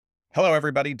Hello,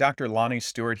 everybody. Dr. Lonnie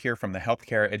Stewart here from the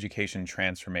Healthcare Education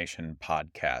Transformation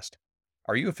Podcast.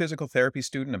 Are you a physical therapy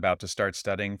student about to start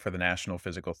studying for the National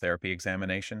Physical Therapy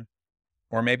Examination?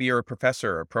 Or maybe you're a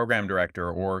professor, a program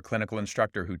director, or clinical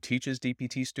instructor who teaches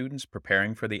DPT students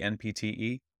preparing for the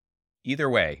NPTE? Either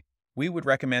way, we would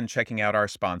recommend checking out our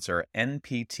sponsor,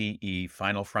 NPTE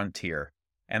Final Frontier,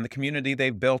 and the community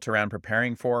they've built around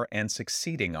preparing for and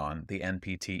succeeding on the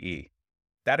NPTE.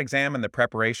 That exam and the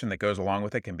preparation that goes along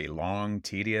with it can be long,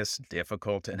 tedious,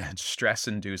 difficult, and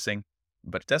stress-inducing,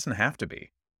 but it doesn't have to be.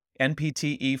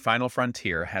 NPTE Final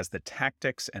Frontier has the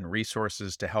tactics and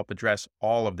resources to help address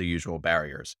all of the usual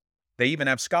barriers. They even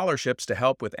have scholarships to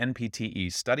help with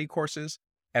NPTE study courses,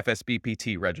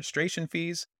 FSBPT registration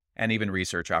fees, and even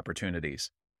research opportunities.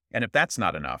 And if that's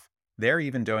not enough, they're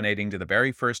even donating to the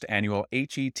very first annual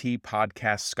HET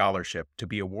Podcast Scholarship to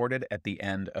be awarded at the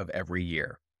end of every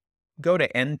year. Go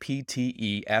to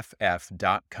npteff.com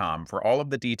for all of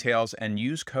the details and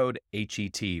use code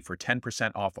HET for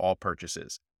 10% off all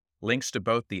purchases. Links to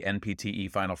both the NPTE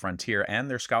Final Frontier and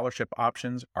their scholarship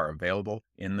options are available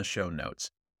in the show notes.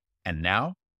 And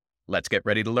now, let's get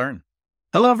ready to learn.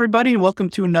 Hello, everybody, and welcome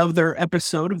to another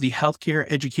episode of the Healthcare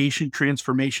Education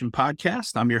Transformation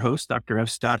Podcast. I'm your host, Dr. F.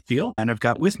 Scott Field, and I've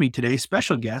got with me today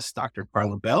special guest, Dr.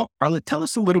 Carla Bell. Carla, tell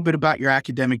us a little bit about your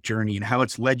academic journey and how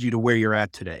it's led you to where you're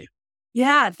at today.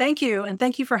 Yeah, thank you. And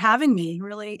thank you for having me.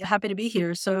 Really happy to be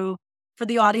here. So for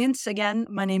the audience, again,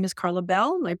 my name is Carla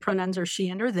Bell. My pronouns are she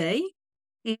and her they.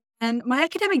 And my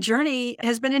academic journey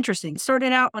has been interesting.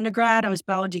 Started out undergrad, I was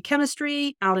biology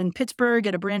chemistry out in Pittsburgh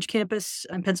at a branch campus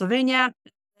in Pennsylvania.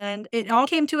 And it all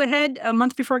came to a head a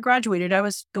month before I graduated. I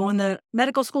was going the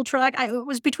medical school track. It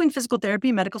was between physical therapy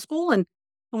and medical school, and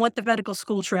I went the medical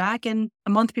school track. And a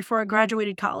month before I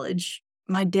graduated college,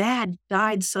 my dad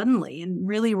died suddenly and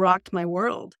really rocked my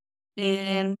world.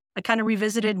 And I kind of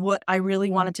revisited what I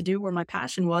really wanted to do, where my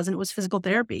passion was, and it was physical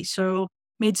therapy. So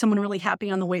made someone really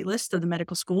happy on the wait list of the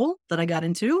medical school that I got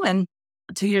into. And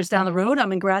 2 years down the road,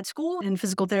 I'm in grad school in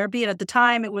physical therapy. And at the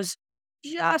time, it was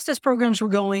just as programs were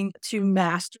going to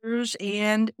masters,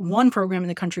 and one program in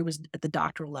the country was at the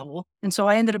doctoral level. And so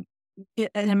I ended up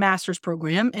in a master's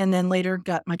program and then later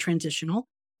got my transitional.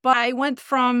 But I went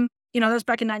from that was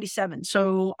back in 97.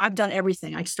 So I've done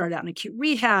everything. I started out in acute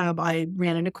rehab. I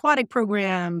ran an aquatic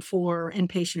program for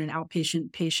inpatient and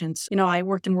outpatient patients. I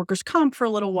worked in workers' comp for a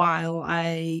little while.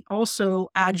 I also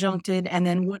adjuncted and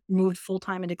then moved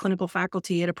full-time into clinical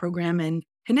faculty at a program in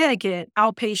Connecticut,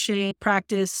 outpatient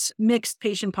practice, mixed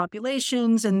patient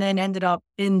populations, and then ended up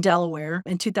in Delaware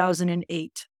in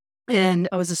 2008. And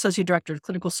I was associate director of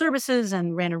clinical services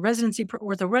and ran a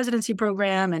ortho residency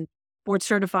program and board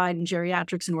certified in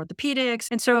geriatrics and orthopedics.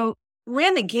 And so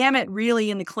ran the gamut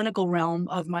really in the clinical realm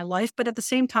of my life, but at the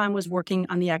same time was working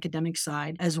on the academic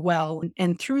side as well.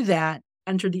 And through that,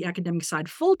 entered the academic side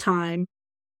full time,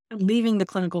 leaving the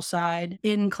clinical side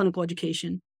in clinical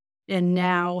education. And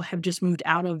now have just moved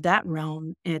out of that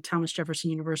realm at Thomas Jefferson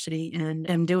University and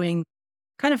am doing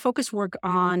kind of focus work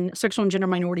on sexual and gender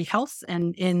minority health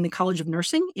and in the College of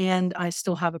Nursing. And I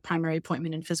still have a primary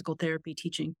appointment in physical therapy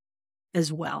teaching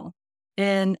as well.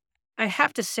 And I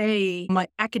have to say, my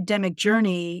academic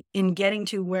journey in getting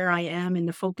to where I am and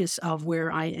the focus of where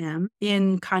I am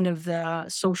in kind of the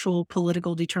social,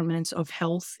 political determinants of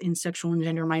health in sexual and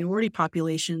gender minority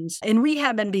populations in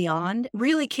rehab and beyond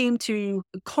really came to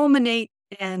culminate,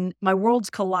 and my worlds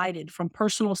collided from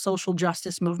personal social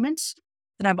justice movements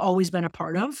that I've always been a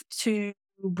part of to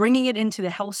bringing it into the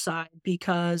health side.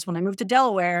 Because when I moved to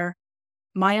Delaware,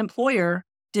 my employer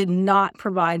did not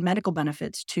provide medical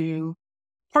benefits to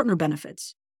partner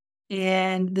benefits.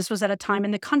 And this was at a time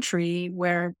in the country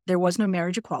where there was no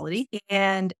marriage equality.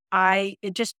 And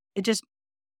it just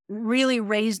really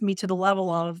raised me to the level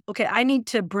of, okay, I need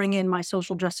to bring in my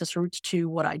social justice roots to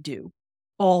what I do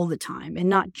all the time and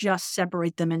not just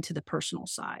separate them into the personal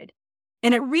side.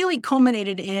 And it really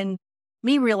culminated in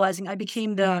me realizing I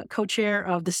became the co-chair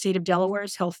of the state of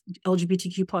Delaware's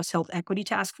LGBTQ plus health equity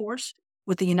task force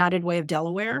with the United Way of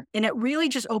Delaware. And it really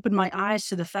just opened my eyes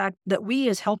to the fact that we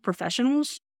as health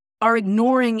professionals are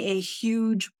ignoring a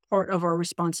huge part of our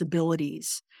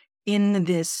responsibilities in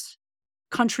this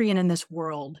country and in this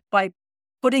world by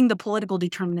putting the political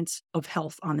determinants of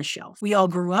health on the shelf. We all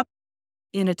grew up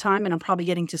in a time, and I'm probably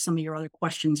getting to some of your other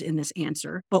questions in this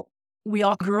answer, but we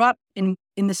all grew up in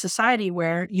the society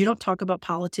where you don't talk about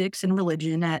politics and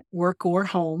religion at work or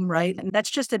home, right? And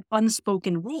that's just an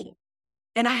unspoken rule.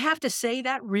 And I have to say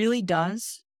that really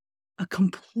does a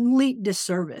complete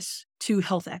disservice to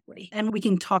health equity. And we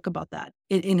can talk about that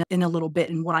in a little bit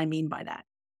and what I mean by that.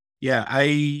 Yeah,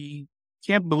 I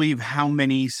Can't believe how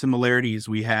many similarities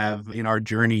we have in our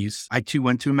journeys. I too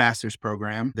went to a master's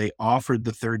program. They offered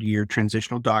the third year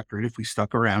transitional doctorate if we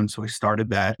stuck around. So I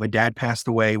started that. My dad passed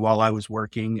away while I was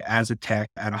working as a tech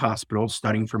at a hospital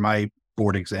studying for my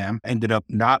board exam. Ended up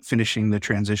not finishing the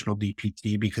transitional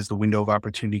DPT because the window of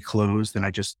opportunity closed and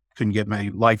I just couldn't get my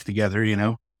life together,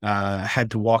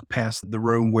 had to walk past the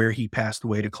room where he passed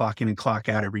away to clock in and clock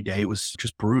out every day. It was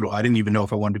just brutal. I didn't even know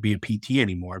if I wanted to be a PT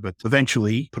anymore, but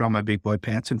eventually put on my big boy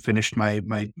pants and finished my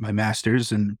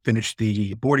master's and finished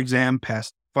the board exam,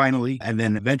 passed finally, and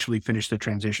then eventually finished the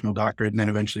transitional doctorate, and then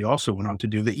eventually also went on to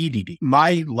do the EDD.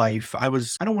 My life, I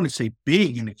don't want to say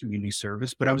big into community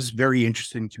service, but I was very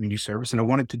interested in community service, and I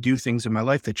wanted to do things in my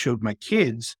life that showed my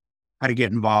kids how to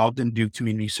get involved and do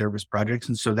community service projects.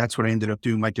 And so that's what I ended up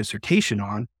doing my dissertation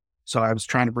on. So I was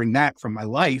trying to bring that from my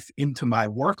life into my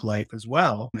work life as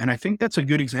well. And I think that's a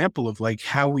good example of like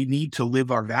how we need to live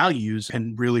our values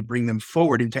and really bring them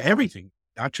forward into everything,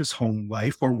 not just home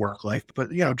life or work life,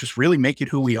 but, just really make it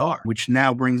who we are, which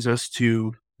now brings us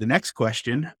to the next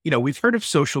question. We've heard of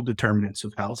social determinants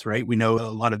of health, right? We know a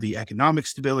lot of the economic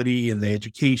stability and the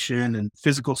education and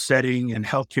physical setting and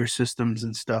healthcare systems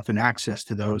and stuff and access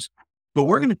to those. But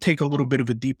we're going to take a little bit of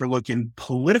a deeper look in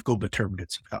political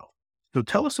determinants of health. So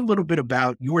tell us a little bit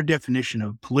about your definition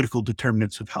of political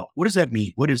determinants of health. What does that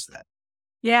mean? What is that?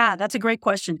 Yeah, that's a great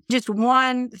question. Just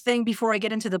one thing before I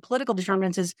get into the political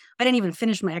determinants is I didn't even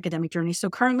finish my academic journey. So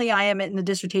currently I am in the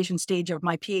dissertation stage of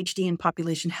my PhD in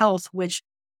population health, which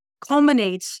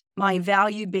culminates my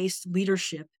value-based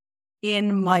leadership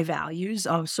in my values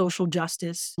of social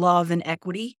justice, love, and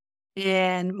equity.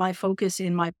 And my focus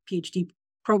in my PhD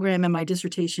program and my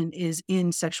dissertation is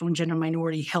in sexual and gender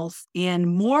minority health and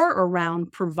more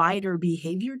around provider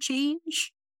behavior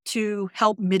change to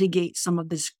help mitigate some of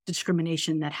this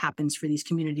discrimination that happens for these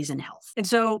communities in health. And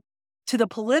so to the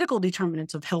political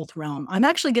determinants of health realm, I'm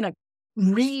actually going to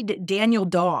read Daniel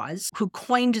Dawes, who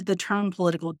coined the term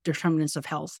political determinants of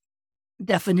health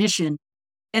definition.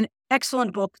 An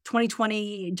excellent book,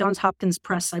 2020, Johns Hopkins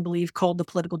Press, I believe, called The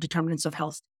Political Determinants of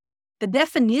Health. The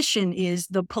definition is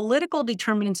the political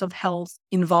determinants of health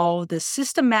involve the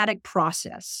systematic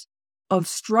process of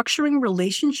structuring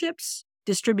relationships,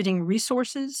 distributing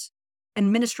resources,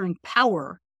 administering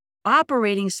power,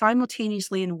 operating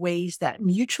simultaneously in ways that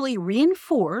mutually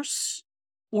reinforce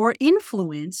or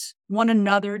influence one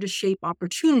another to shape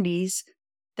opportunities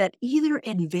that either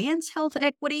advance health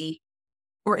equity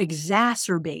or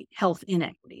exacerbate health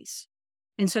inequities.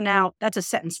 And so now that's a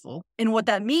sentence full. And what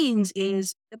that means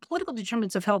is the political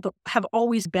determinants of health have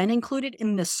always been included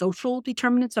in the social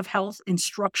determinants of health and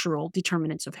structural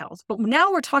determinants of health. But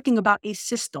now we're talking about a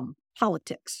system,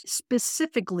 politics,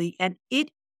 specifically, and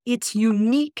its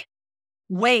unique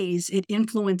ways it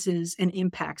influences and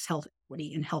impacts health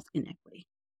equity and health inequity.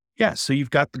 Yeah. So you've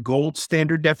got the gold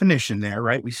standard definition there,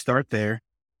 right? We start there.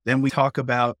 Then we talk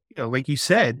about, like you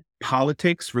said,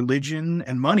 politics, religion,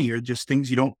 and money are just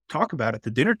things you don't talk about at the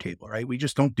dinner table, right? We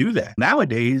just don't do that.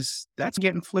 Nowadays, that's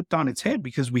getting flipped on its head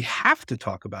because we have to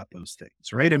talk about those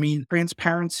things, right? I mean,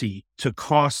 transparency to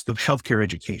cost of healthcare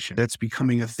education, that's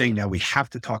becoming a thing now. We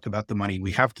have to talk about the money.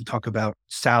 We have to talk about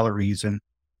salaries and,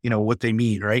 what they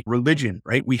mean, right? Religion,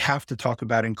 right? We have to talk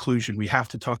about inclusion. We have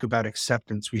to talk about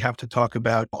acceptance. We have to talk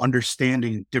about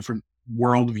understanding different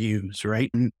worldviews, right?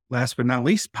 And last but not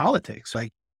least, politics.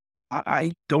 Like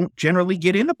I don't generally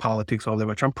get into politics all that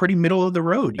much. I'm pretty middle of the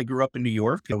road. I grew up in New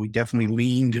York. We definitely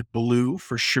leaned blue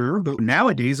for sure. But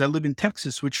nowadays I live in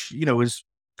Texas, which, is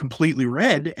completely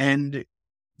red. And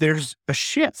there's a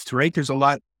shift, right?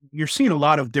 You're seeing a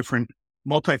lot of different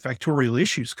multifactorial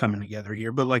issues coming together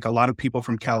here. But like a lot of people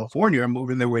from California are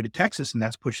moving their way to Texas, and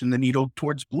that's pushing the needle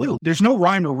towards blue. There's no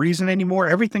rhyme or reason anymore.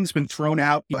 Everything's been thrown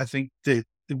out. I think that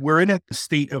we're in a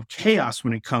state of chaos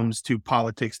when it comes to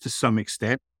politics to some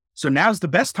extent. So now's the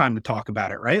best time to talk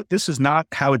about it, right? This is not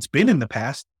how it's been in the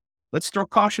past. Let's throw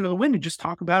caution to the wind and just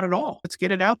talk about it all. Let's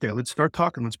get it out there. Let's start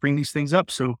talking. Let's bring these things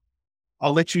up. So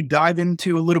I'll let you dive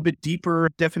into a little bit deeper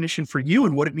definition for you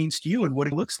and what it means to you and what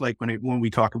it looks like when we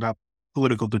talk about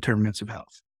political determinants of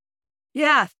health.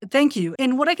 Yeah, thank you.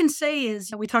 And what I can say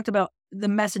is we talked about the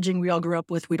messaging we all grew up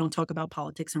with. We don't talk about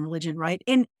politics and religion, right?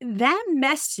 And that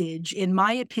message, in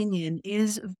my opinion,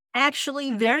 is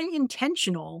actually very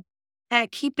intentional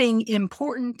at keeping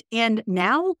important and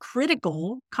now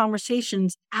critical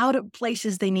conversations out of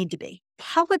places they need to be.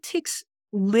 Politics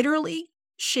literally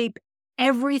shape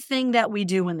everything that we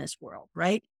do in this world,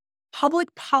 right?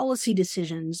 Public policy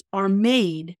decisions are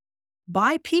made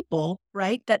by people,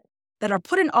 right, that are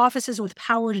put in offices with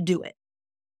power to do it.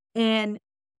 And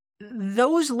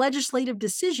those legislative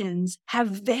decisions have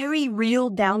very real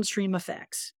downstream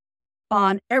effects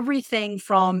on everything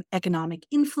from economic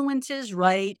influences,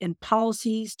 right, and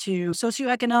policies to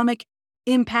socioeconomic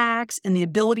impacts and the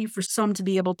ability for some to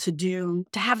be able to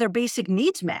have their basic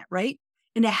needs met, right?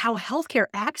 And how healthcare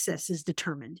access is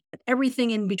determined,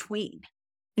 everything in between.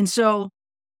 And so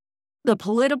the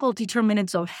political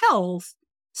determinants of health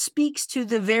speaks to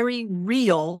the very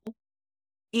real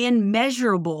and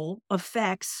measurable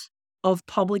effects of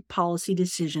public policy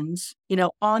decisions,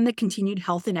 on the continued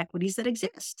health inequities that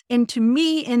exist. And to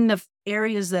me, in the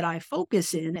areas that I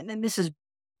focus in, and then this is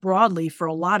broadly for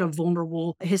a lot of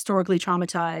vulnerable, historically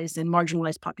traumatized and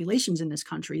marginalized populations in this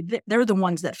country, they're the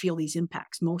ones that feel these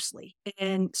impacts mostly.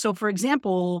 And so, for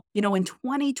example, in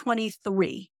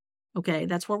 2023, okay,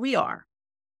 that's where we are.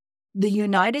 The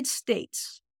United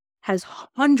States has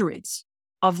hundreds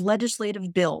of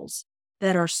legislative bills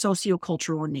that are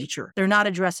sociocultural in nature. They're not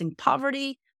addressing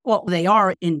poverty. Well, they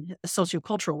are in a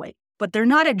sociocultural way, but they're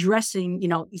not addressing,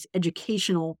 these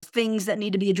educational things that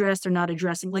need to be addressed. They're not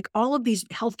addressing like all of these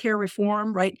healthcare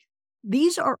reform, right?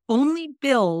 These are only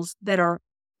bills that are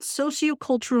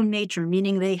sociocultural in nature,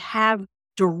 meaning they have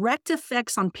direct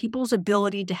effects on people's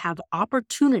ability to have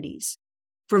opportunities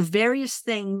for various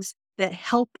things that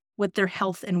help with their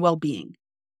health and well-being.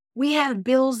 We have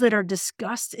bills that are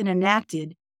discussed and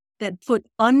enacted that put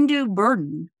undue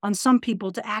burden on some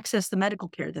people to access the medical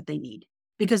care that they need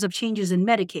because of changes in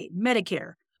Medicaid,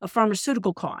 Medicare, a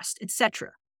pharmaceutical cost,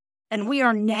 etc. And we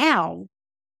are now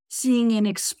seeing an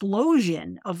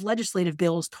explosion of legislative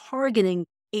bills targeting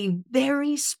a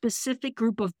very specific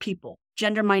group of people,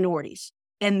 gender minorities,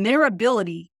 and their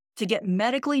ability to get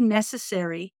medically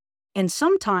necessary and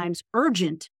sometimes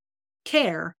urgent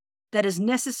care that is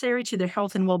necessary to their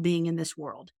health and well-being in this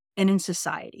world and in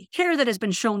society. Care that has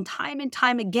been shown time and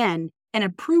time again and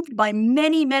approved by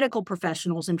many medical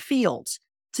professionals and fields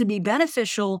to be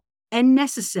beneficial and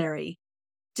necessary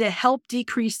to help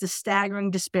decrease the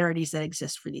staggering disparities that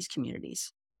exist for these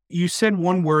communities. You said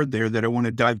one word there that I want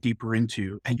to dive deeper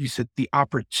into, and you said the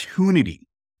opportunity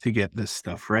to get this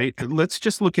stuff, right? Let's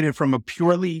just look at it from a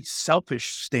purely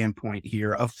selfish standpoint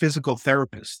here of physical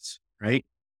therapists, right?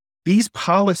 These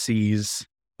policies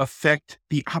affect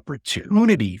the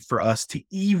opportunity for us to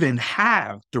even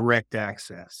have direct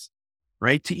access,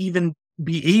 right? To even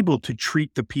be able to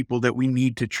treat the people that we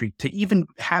need to treat, to even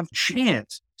have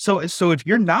chance. So if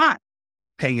you're not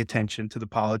paying attention to the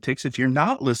politics, if you're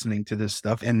not listening to this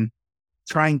stuff and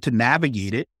trying to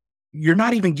navigate it, you're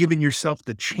not even giving yourself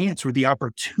the chance or the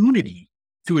opportunity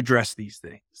to address these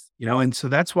things, And so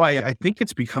that's why I think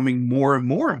it's becoming more and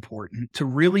more important to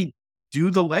really do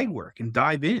the legwork and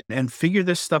dive in and figure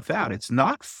this stuff out. It's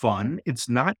not fun. It's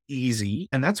not easy.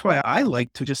 And that's why I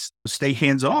like to just stay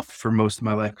hands off for most of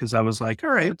my life. Cause I was like, all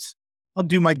right, I'll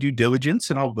do my due diligence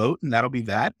and I'll vote and that'll be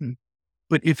that.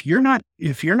 But if you're not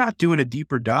doing a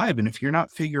deeper dive and if you're not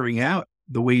figuring out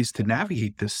the ways to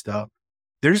navigate this stuff,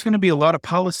 there's going to be a lot of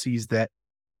policies that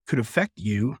could affect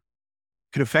you,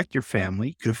 could affect your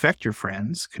family, could affect your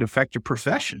friends, could affect your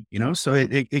profession, So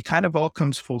it kind of all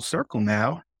comes full circle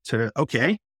now to,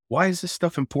 okay, why is this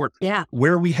stuff important? Yeah.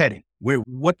 Where are we heading?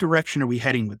 What direction are we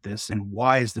heading with this? And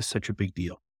why is this such a big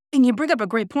deal? And you bring up a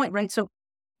great point, right? So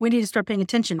we need to start paying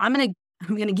attention. I'm going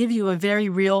to give you a very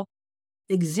real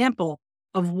example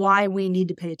of why we need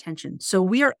to pay attention. So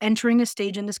we are entering a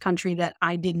stage in this country that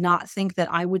I did not think that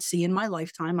I would see in my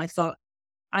lifetime. I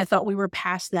thought we were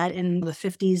past that in the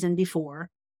 50s and before,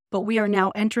 but we are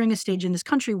now entering a stage in this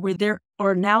country where there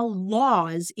are now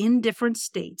laws in different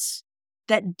states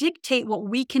that dictate what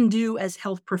we can do as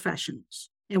health professionals.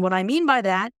 And what I mean by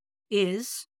that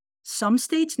is some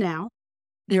states now,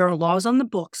 there are laws on the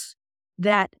books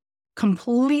that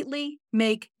completely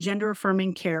make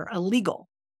gender-affirming care illegal.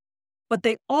 But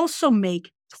they also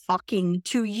make talking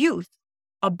to youth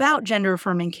about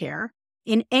gender-affirming care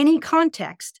in any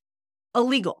context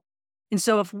illegal. And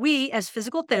so if we as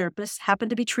physical therapists happen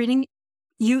to be treating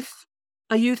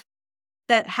a youth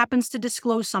that happens to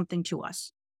disclose something to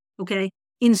us, okay?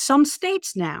 In some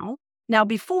states now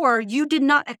before you did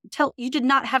not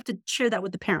have to share that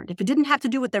with the parent. If it didn't have to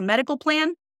do with their medical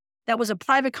plan, that was a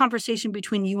private conversation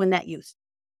between you and that youth.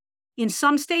 In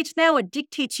some states now, it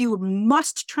dictates you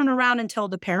must turn around and tell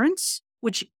the parents,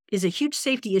 which is a huge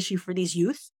safety issue for these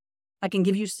youth. I can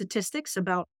give you statistics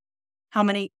about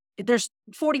there's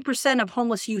 40% of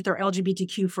homeless youth are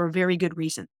LGBTQ for a very good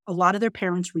reason. A lot of their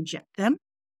parents reject them.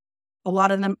 A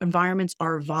lot of them environments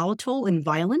are volatile and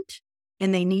violent,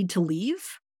 and they need to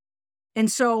leave.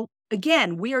 And so,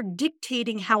 again, we are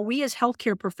dictating how we as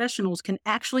healthcare professionals can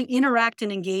actually interact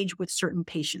and engage with certain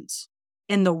patients.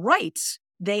 And the rights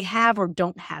they have or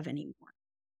don't have anymore.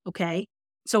 Okay.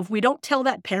 So if we don't tell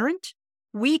that parent,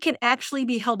 we can actually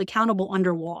be held accountable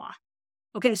under law.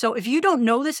 Okay. So if you don't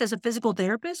know this as a physical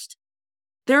therapist,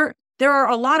 there are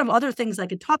a lot of other things I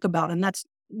could talk about, and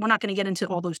we're not going to get into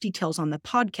all those details on the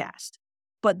podcast,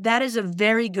 but that is a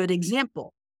very good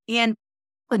example. And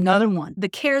another one, the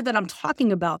care that I'm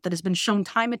talking about that has been shown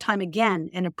time and time again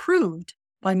and approved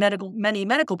by many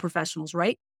medical professionals,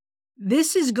 right?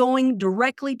 This is going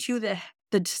directly to the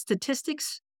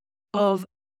statistics of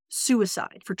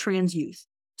suicide for trans youth.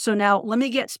 So now let me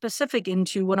get specific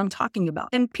into what I'm talking about.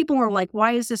 And people are like,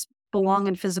 why does this belong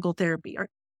in physical therapy?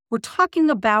 We're talking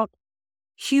about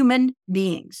human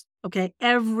beings, okay?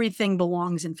 Everything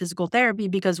belongs in physical therapy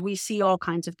because we see all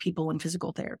kinds of people in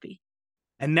physical therapy.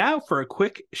 And now for a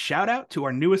quick shout out to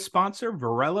our newest sponsor,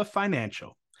 Varela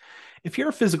Financial. If you're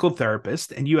a physical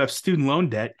therapist and you have student loan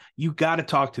debt, you got to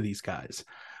talk to these guys.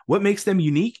 What makes them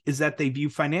unique is that they view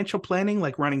financial planning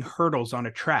like running hurdles on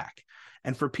a track.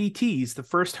 And for PTs, the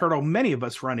first hurdle many of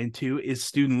us run into is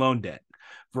student loan debt.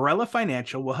 Varela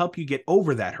Financial will help you get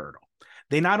over that hurdle.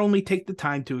 They not only take the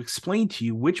time to explain to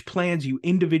you which plans you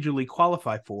individually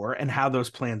qualify for and how those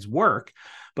plans work,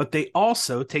 but they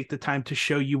also take the time to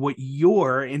show you what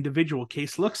your individual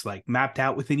case looks like, mapped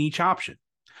out within each option.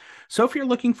 So if you're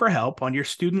looking for help on your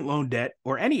student loan debt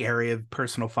or any area of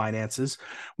personal finances,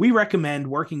 we recommend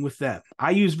working with them.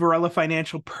 I use Varela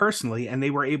Financial personally, and they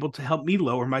were able to help me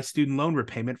lower my student loan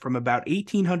repayment from about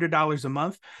 $1,800 a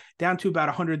month down to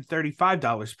about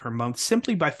 $135 per month,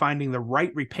 simply by finding the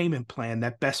right repayment plan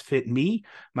that best fit me,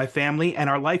 my family, and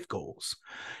our life goals.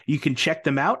 You can check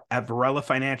them out at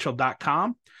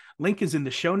varelafinancial.com. Link is in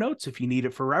the show notes if you need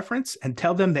it for reference, and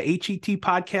tell them the HET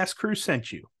podcast crew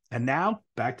sent you. And now,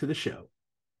 back to the show.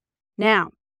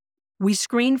 Now, we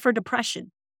screen for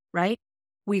depression, right?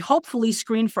 We hopefully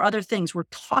screen for other things. We're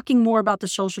talking more about the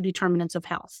social determinants of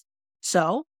health.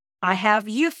 So I have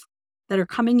youth that are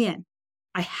coming in.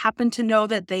 I happen to know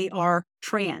that they are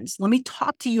trans. Let me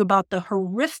talk to you about the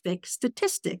horrific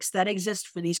statistics that exist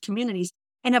for these communities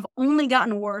and have only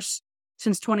gotten worse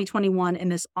since 2021 in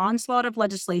this onslaught of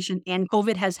legislation, and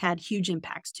COVID has had huge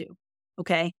impacts too,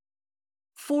 okay?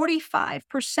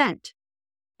 45%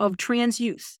 of trans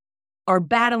youth are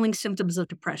battling symptoms of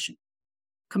depression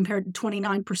compared to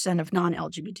 29% of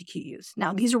non-LGBTQ youth.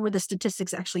 Now, these are where the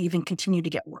statistics actually even continue to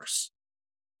get worse.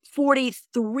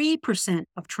 43%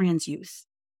 of trans youth,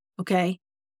 okay,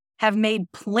 have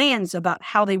made plans about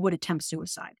how they would attempt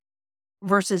suicide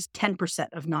versus 10%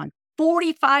 of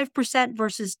 45%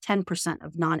 versus 10%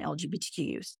 of non-LGBTQ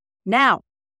youth. Now,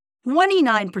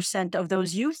 29% of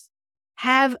those youth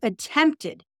have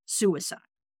attempted suicide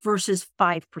versus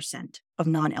 5% of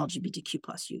non-LGBTQ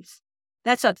plus youth.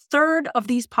 That's a third of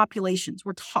these populations.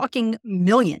 We're talking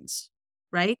millions,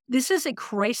 right? This is a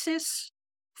crisis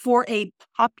for a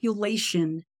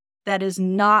population that is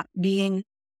not being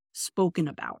spoken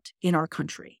about in our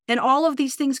country. And all of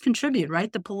these things contribute,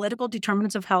 right? The political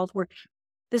determinants of health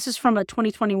this is from a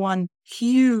 2021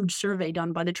 huge survey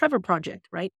done by the Trevor Project,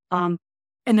 right? And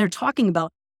they're talking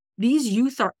about these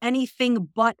youth are anything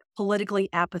but politically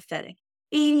apathetic.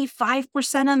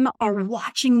 85% of them are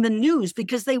watching the news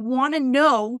because they want to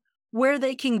know where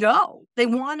they can go. They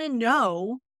want to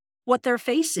know what they're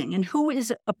facing and who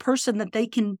is a person that they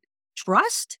can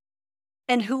trust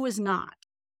and who is not.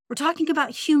 We're talking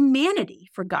about humanity,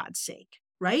 for God's sake,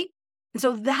 right? And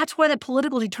so that's why the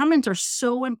political determinants are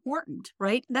so important,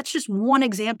 right? That's just one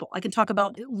example. I can talk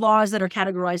about laws that are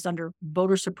categorized under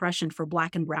voter suppression for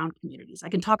Black and Brown communities. I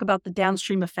can talk about the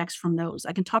downstream effects from those.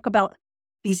 I can talk about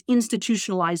these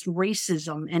institutionalized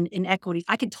racism and inequity.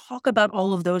 I can talk about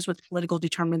all of those with political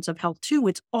determinants of health too.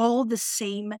 It's all the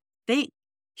same thing.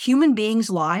 Human beings'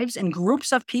 lives and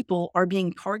groups of people are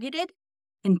being targeted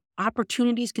and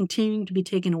opportunities continuing to be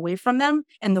taken away from them.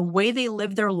 And the way they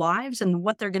live their lives and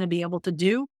what they're going to be able to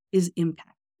do is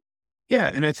impact.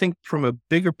 Yeah. And I think from a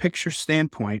bigger picture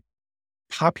standpoint,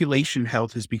 population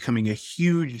health is becoming a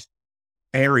huge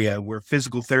area where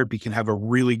physical therapy can have a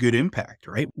really good impact,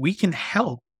 right? We can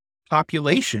help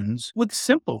populations with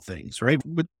simple things, right?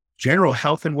 With general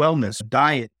health and wellness,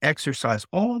 diet, exercise,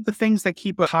 all of the things that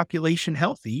keep a population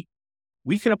healthy.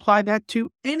 We can apply that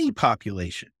to any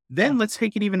population. Then let's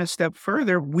take it even a step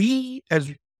further. We,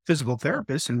 as physical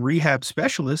therapists and rehab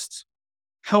specialists,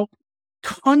 help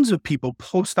tons of people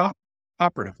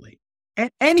post-operatively.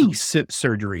 At any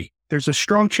surgery, there's a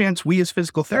strong chance we as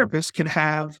physical therapists can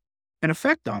have an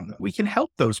effect on them. We can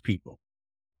help those people.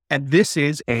 And this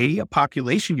is a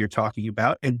population you're talking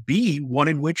about, and B, one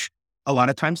in which a lot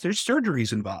of times there's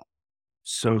surgeries involved.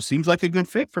 So seems like a good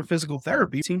fit for physical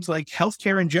therapy. Seems like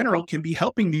healthcare in general can be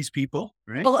helping these people,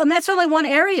 right? Well, and that's only one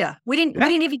area. Yeah,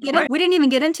 right. We didn't even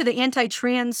get into the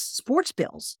anti-trans sports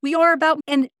bills. We are about,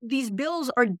 and these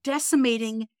bills are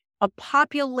decimating a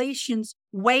population's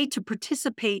way to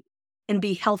participate and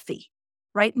be healthy,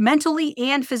 right? Mentally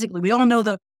and physically. We all know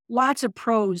the lots of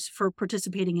pros for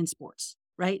participating in sports,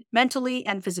 right? Mentally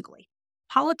and physically.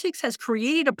 Politics has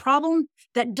created a problem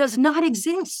that does not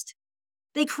exist.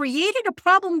 They created a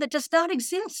problem that does not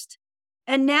exist.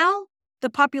 And now the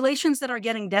populations that are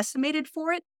getting decimated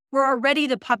for it were already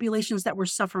the populations that were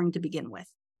suffering to begin with.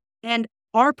 And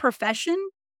our profession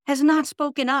has not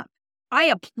spoken up. I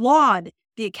applaud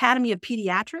the Academy of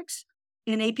Pediatrics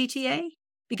in APTA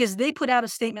because they put out a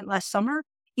statement last summer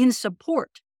in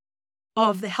support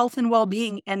of the health and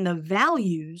well-being and the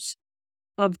values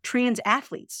of trans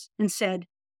athletes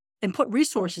and put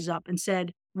resources up and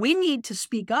said, we need to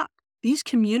speak up. These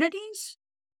communities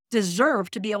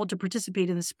deserve to be able to participate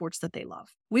in the sports that they love.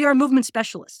 We are movement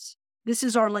specialists. This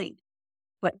is our lane,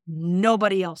 but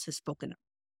nobody else has spoken up.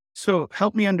 So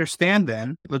help me understand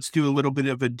then. Let's do a little bit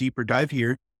of a deeper dive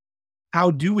here.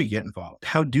 How do we get involved?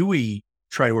 How do we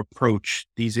try to approach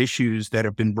these issues that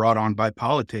have been brought on by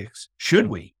politics? Should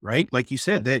we, right? Like you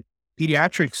said, that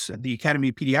pediatrics, the Academy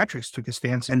of Pediatrics took a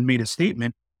stance and made a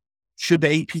statement. Should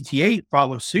the APTA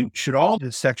follow suit? Should all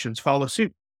the sections follow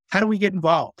suit? How do we get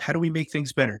involved? How do we make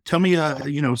things better? Tell me,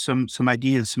 some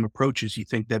ideas, some approaches you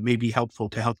think that may be helpful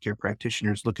to healthcare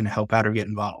practitioners looking to help out or get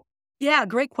involved. Yeah,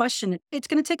 great question. It's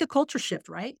going to take a culture shift,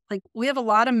 right? Like we have a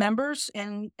lot of members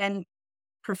and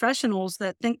professionals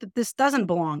that think that this doesn't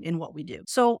belong in what we do.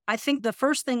 So I think the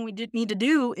first thing we need to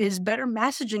do is better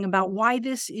messaging about why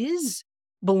this is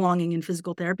belonging in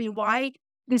physical therapy, why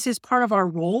this is part of our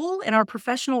role and our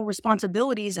professional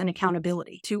responsibilities and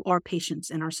accountability to our patients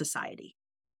and our society.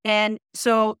 And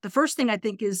so the first thing I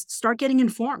think is start getting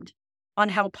informed on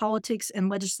how politics and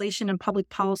legislation and public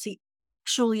policy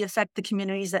actually affect the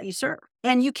communities that you serve.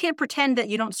 And you can't pretend that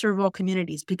you don't serve all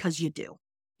communities because you do.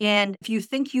 And if you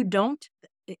think you don't,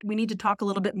 we need to talk a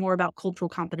little bit more about cultural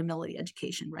compatibility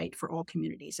education, right, for all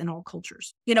communities and all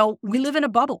cultures. We live in a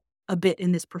bubble a bit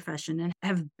in this profession and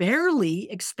have barely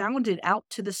expounded out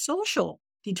to the social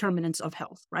determinants of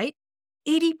health, right?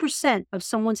 80% of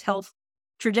someone's health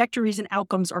trajectories and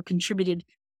outcomes are contributed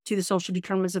to the social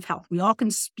determinants of health. We all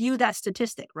can spew that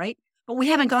statistic, right? But we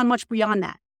haven't gone much beyond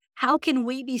that. How can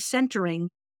we be centering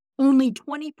only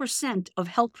 20% of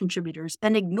health contributors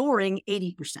and ignoring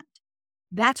 80%?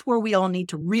 That's where we all need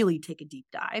to really take a deep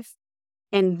dive.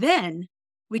 And then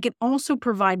we can also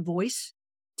provide voice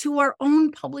to our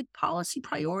own public policy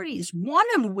priorities, one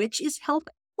of which is health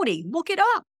equity. Look it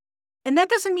up. And that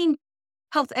doesn't mean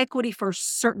health equity for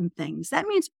certain things. That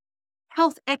means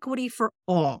health equity for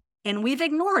all. And we've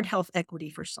ignored health equity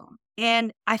for some.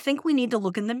 And I think we need to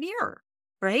look in the mirror,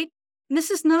 right?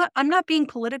 And I'm not being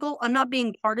political. I'm not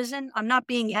being partisan. I'm not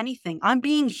being anything. I'm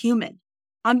being human.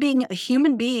 I'm being a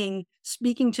human being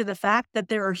speaking to the fact that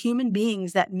there are human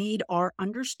beings that need our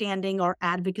understanding, our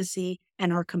advocacy,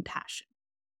 and our compassion,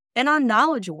 and our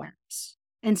knowledge awareness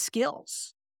and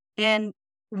skills. And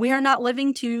we are not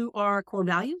living to our core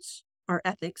values, our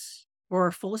ethics, or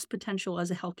our fullest potential as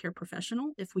a healthcare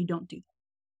professional if we don't do that.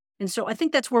 And so I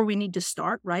think that's where we need to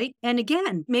start, right? And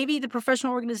again, maybe the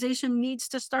professional organization needs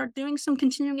to start doing some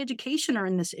continuing education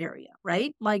in this area,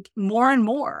 right? Like more and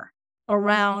more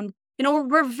around,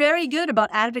 we're very good about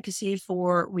advocacy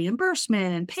for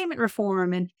reimbursement and payment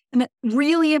reform and the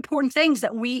really important things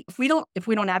that if we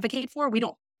don't advocate for, we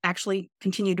don't actually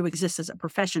continue to exist as a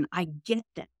profession. I get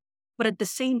that. But at the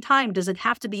same time, does it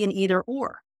have to be an either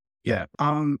or? Yeah,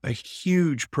 I'm a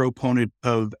huge proponent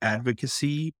of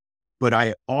advocacy, but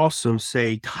I also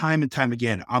say time and time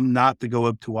again, I'm not the go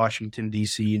up to Washington,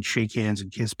 D.C. and shake hands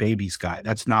and kiss babies guy.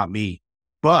 That's not me.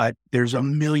 But there's a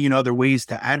million other ways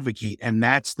to advocate. And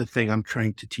that's the thing I'm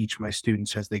trying to teach my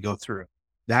students as they go through.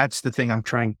 That's the thing I'm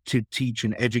trying to teach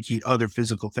and educate other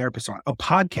physical therapists on. A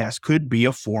podcast could be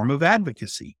a form of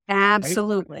advocacy.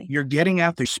 Absolutely. Right? You're getting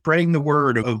out there, spreading the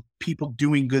word of people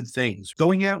doing good things,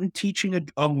 going out and teaching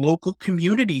a local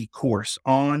community course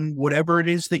on whatever it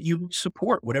is that you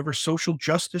support, whatever social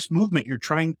justice movement you're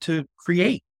trying to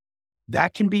create.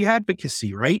 That can be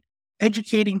advocacy, right?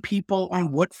 Educating people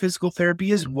on what physical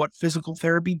therapy is and what physical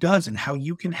therapy does and how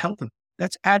you can help them.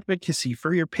 That's advocacy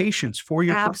for your patients, for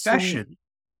your profession.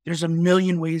 There's a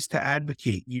million ways to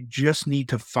advocate. You just need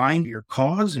to find your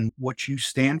cause and what you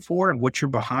stand for and what you're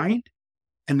behind,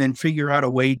 and then figure out a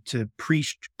way to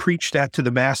preach that to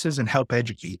the masses and help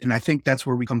educate. And I think that's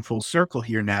where we come full circle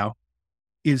here now.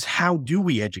 is how do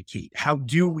we educate? How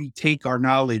do we take our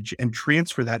knowledge and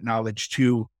transfer that knowledge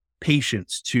to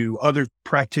patients, to other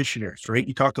practitioners, right?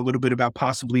 You talked a little bit about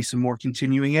possibly some more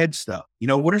continuing ed stuff.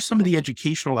 What are some of the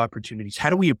educational opportunities? How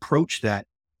do we approach that,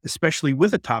 especially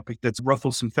with a topic that's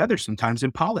ruffles some feathers sometimes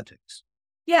in politics?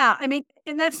 Yeah, I mean,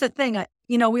 and that's the thing.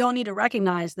 We all need to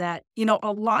recognize that,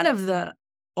 a lot of the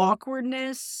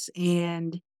awkwardness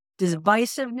and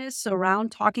divisiveness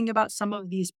around talking about some of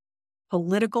these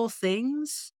political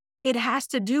things, it has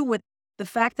to do with the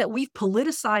fact that we've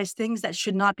politicized things that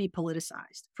should not be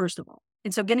politicized, first of all.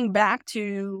 And so getting back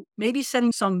to maybe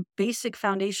setting some basic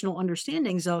foundational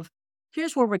understandings of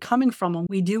here's where we're coming from when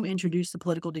we do introduce the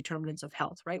political determinants of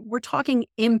health, right? We're talking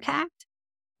impact.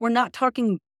 We're not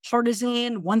talking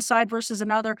partisan, one side versus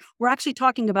another. We're actually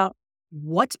talking about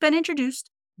what's been introduced,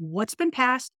 what's been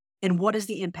passed, and what is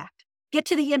the impact. Get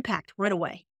to the impact right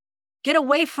away. Get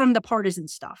away from the partisan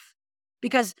stuff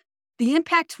because the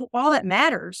impact, all that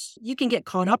matters, you can get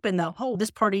caught up in this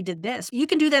party did this. You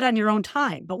can do that on your own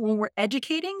time. But when we're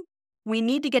educating, we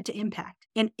need to get to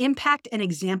impact and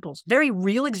examples, very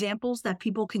real examples that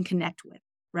people can connect with,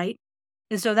 right?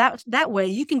 And so that way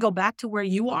you can go back to where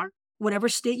you are, whatever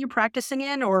state you're practicing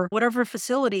in or whatever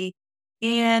facility.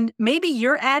 And maybe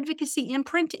your advocacy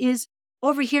imprint is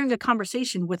overhearing a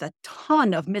conversation with a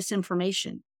ton of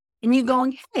misinformation. And you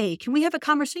going, hey, can we have a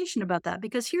conversation about that?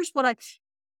 Because here's what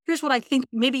I think.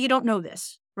 Maybe you don't know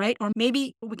this, right? Or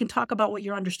maybe we can talk about what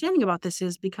your understanding about this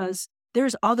is because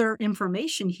there's other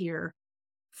information here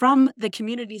from the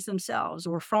communities themselves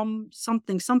or from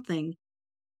something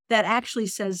that actually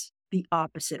says the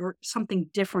opposite or something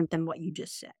different than what you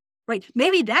just said, right?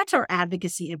 Maybe that's our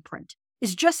advocacy imprint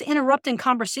is just interrupting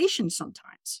conversations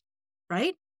sometimes,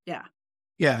 right? Yeah.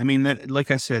 Yeah. I mean,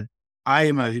 like I said, I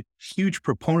am a huge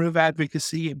proponent of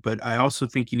advocacy, but I also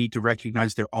think you need to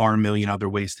recognize there are a million other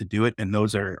ways to do it. And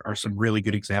those are some really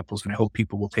good examples. And I hope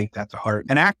people will take that to heart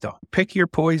and act on. Pick your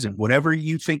poison. Whatever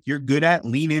you think you're good at,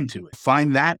 lean into it.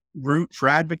 Find that route for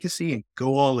advocacy and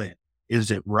go all in.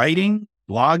 Is it writing,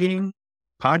 blogging,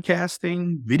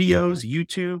 podcasting, videos,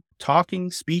 YouTube, talking,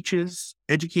 speeches,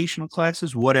 educational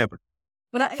classes, whatever?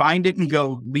 But Find it and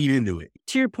go lean into it.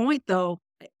 To your point, though,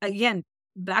 again,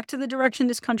 back to the direction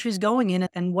this country is going in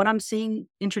and what I'm seeing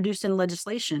introduced in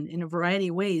legislation in a variety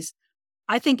of ways.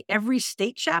 I think every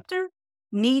state chapter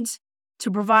needs to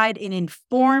provide an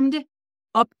informed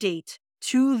update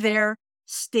to their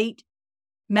state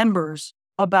members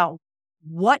about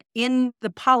what in the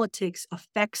politics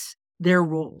affects their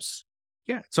roles.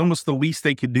 Yeah, it's almost the least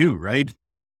they could do, right?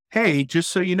 Hey,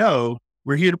 just so you know,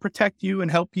 we're here to protect you and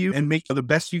help you and make you the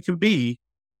best you can be.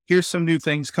 Here's some new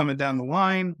things coming down the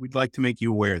line. We'd like to make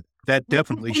you aware. That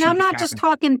definitely should And I'm not happen. just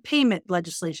talking payment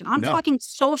legislation. I'm talking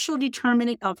social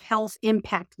determinant of health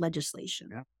impact legislation.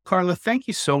 Yeah. Carla, thank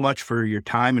you so much for your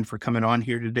time and for coming on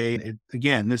here today.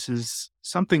 Again, this is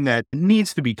something that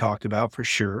needs to be talked about for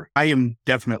sure. I am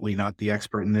definitely not the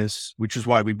expert in this, which is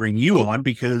why we bring you on,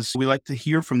 because we like to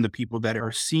hear from the people that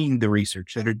are seeing the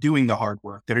research, that are doing the hard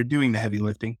work, that are doing the heavy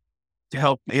lifting to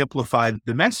help amplify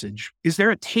the message. Is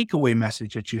there a takeaway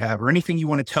message that you have or anything you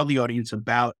want to tell the audience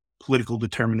about political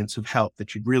determinants of health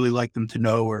that you'd really like them to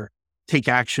know or take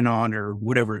action on or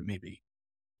whatever it may be?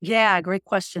 Yeah, great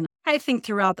question. I think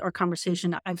throughout our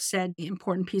conversation, I've said the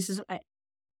important pieces.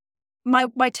 My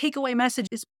takeaway message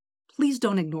is please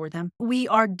don't ignore them. We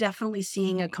are definitely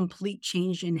seeing a complete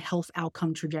change in health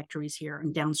outcome trajectories here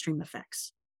and downstream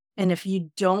effects. And if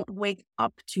you don't wake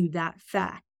up to that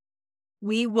fact,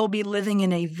 we will be living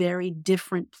in a very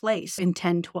different place in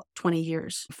 10, 20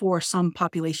 years for some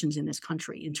populations in this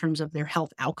country in terms of their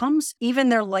health outcomes, even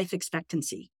their life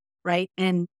expectancy, right?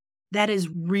 And that is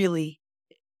really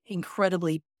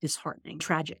incredibly disheartening,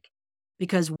 tragic,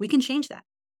 because we can change that.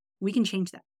 We can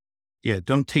change that. Yeah,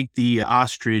 don't take the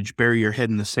ostrich, bury your head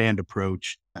in the sand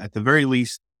approach. At the very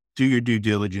least, do your due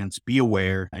diligence, be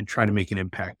aware, and try to make an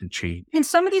impact and change. And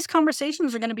some of these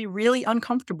conversations are going to be really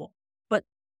uncomfortable, but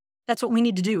that's what we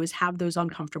need to do is have those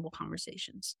uncomfortable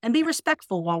conversations and be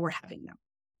respectful while we're having them.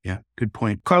 Yeah, good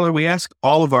point. Carla, we ask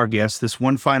all of our guests this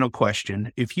one final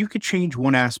question. If you could change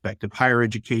one aspect of higher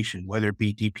education, whether it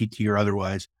be DPT or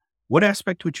otherwise, what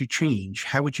aspect would you change?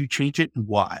 How would you change it and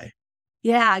why?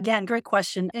 Yeah, again, great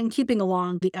question. And keeping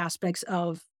along the aspects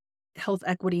of health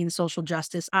equity and social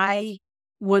justice, I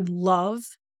would love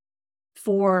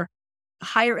for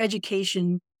higher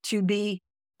education to be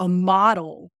a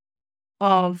model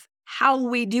of how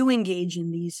we do engage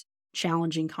in these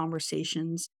challenging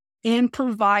conversations and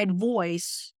provide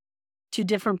voice to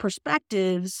different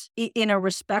perspectives in a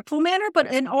respectful manner,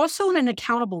 and also in an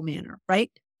accountable manner,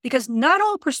 right? Because not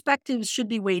all perspectives should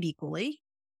be weighed equally.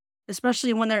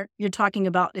 especially when you're talking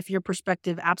about if your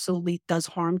perspective absolutely does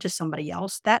harm to somebody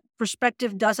else. That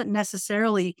perspective doesn't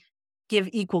necessarily give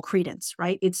equal credence,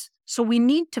 right? So we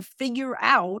need to figure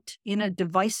out in a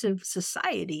divisive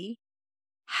society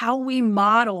how we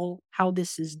model how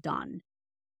this is done.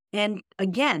 And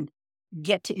again,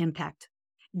 get to impact,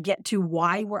 get to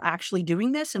why we're actually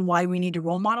doing this and why we need to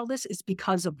role model this is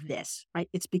because of this, right?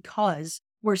 It's because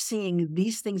we're seeing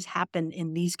these things happen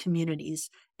in these communities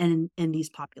and in these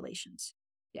populations.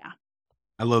 Yeah.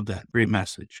 I love that. Great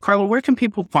message. Carla, where can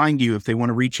people find you if they want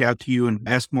to reach out to you and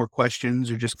ask more questions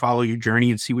or just follow your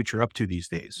journey and see what you're up to these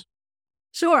days?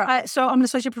 Sure. So I'm an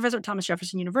associate professor at Thomas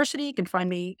Jefferson University. You can find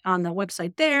me on the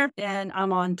website there. And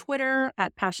I'm on Twitter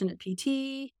at Passionate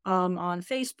PT. On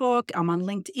Facebook. I'm on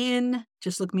LinkedIn.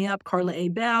 Just look me up, Carla A.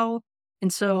 Bell.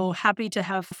 And so happy to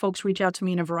have folks reach out to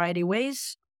me in a variety of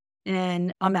ways.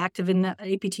 And I'm active in the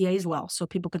APTA as well. So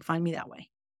people can find me that way.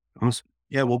 Awesome.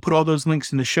 Yeah, we'll put all those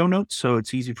links in the show notes so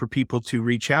it's easy for people to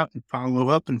reach out and follow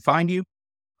up and find you.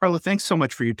 Carla, thanks so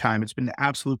much for your time. It's been an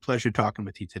absolute pleasure talking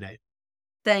with you today.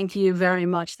 Thank you very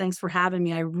much. Thanks for having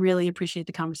me. I really appreciate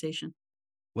the conversation.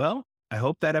 Well, I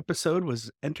hope that episode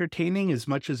was entertaining as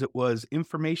much as it was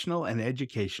informational and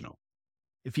educational.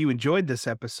 If you enjoyed this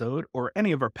episode or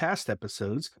any of our past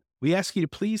episodes, we ask you to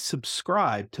please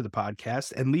subscribe to the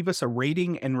podcast and leave us a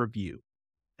rating and review.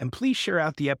 And please share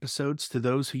out the episodes to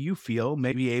those who you feel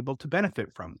may be able to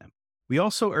benefit from them. We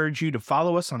also urge you to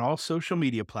follow us on all social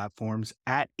media platforms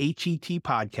at HET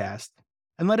Podcast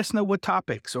and let us know what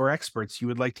topics or experts you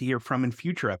would like to hear from in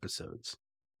future episodes.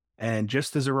 And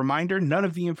just as a reminder, none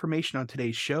of the information on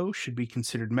today's show should be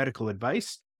considered medical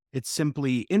advice. It's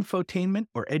simply infotainment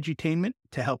or edutainment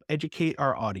to help educate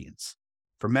our audience.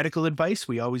 For medical advice,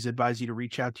 we always advise you to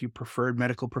reach out to your preferred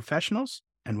medical professionals,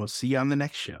 and we'll see you on the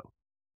next show.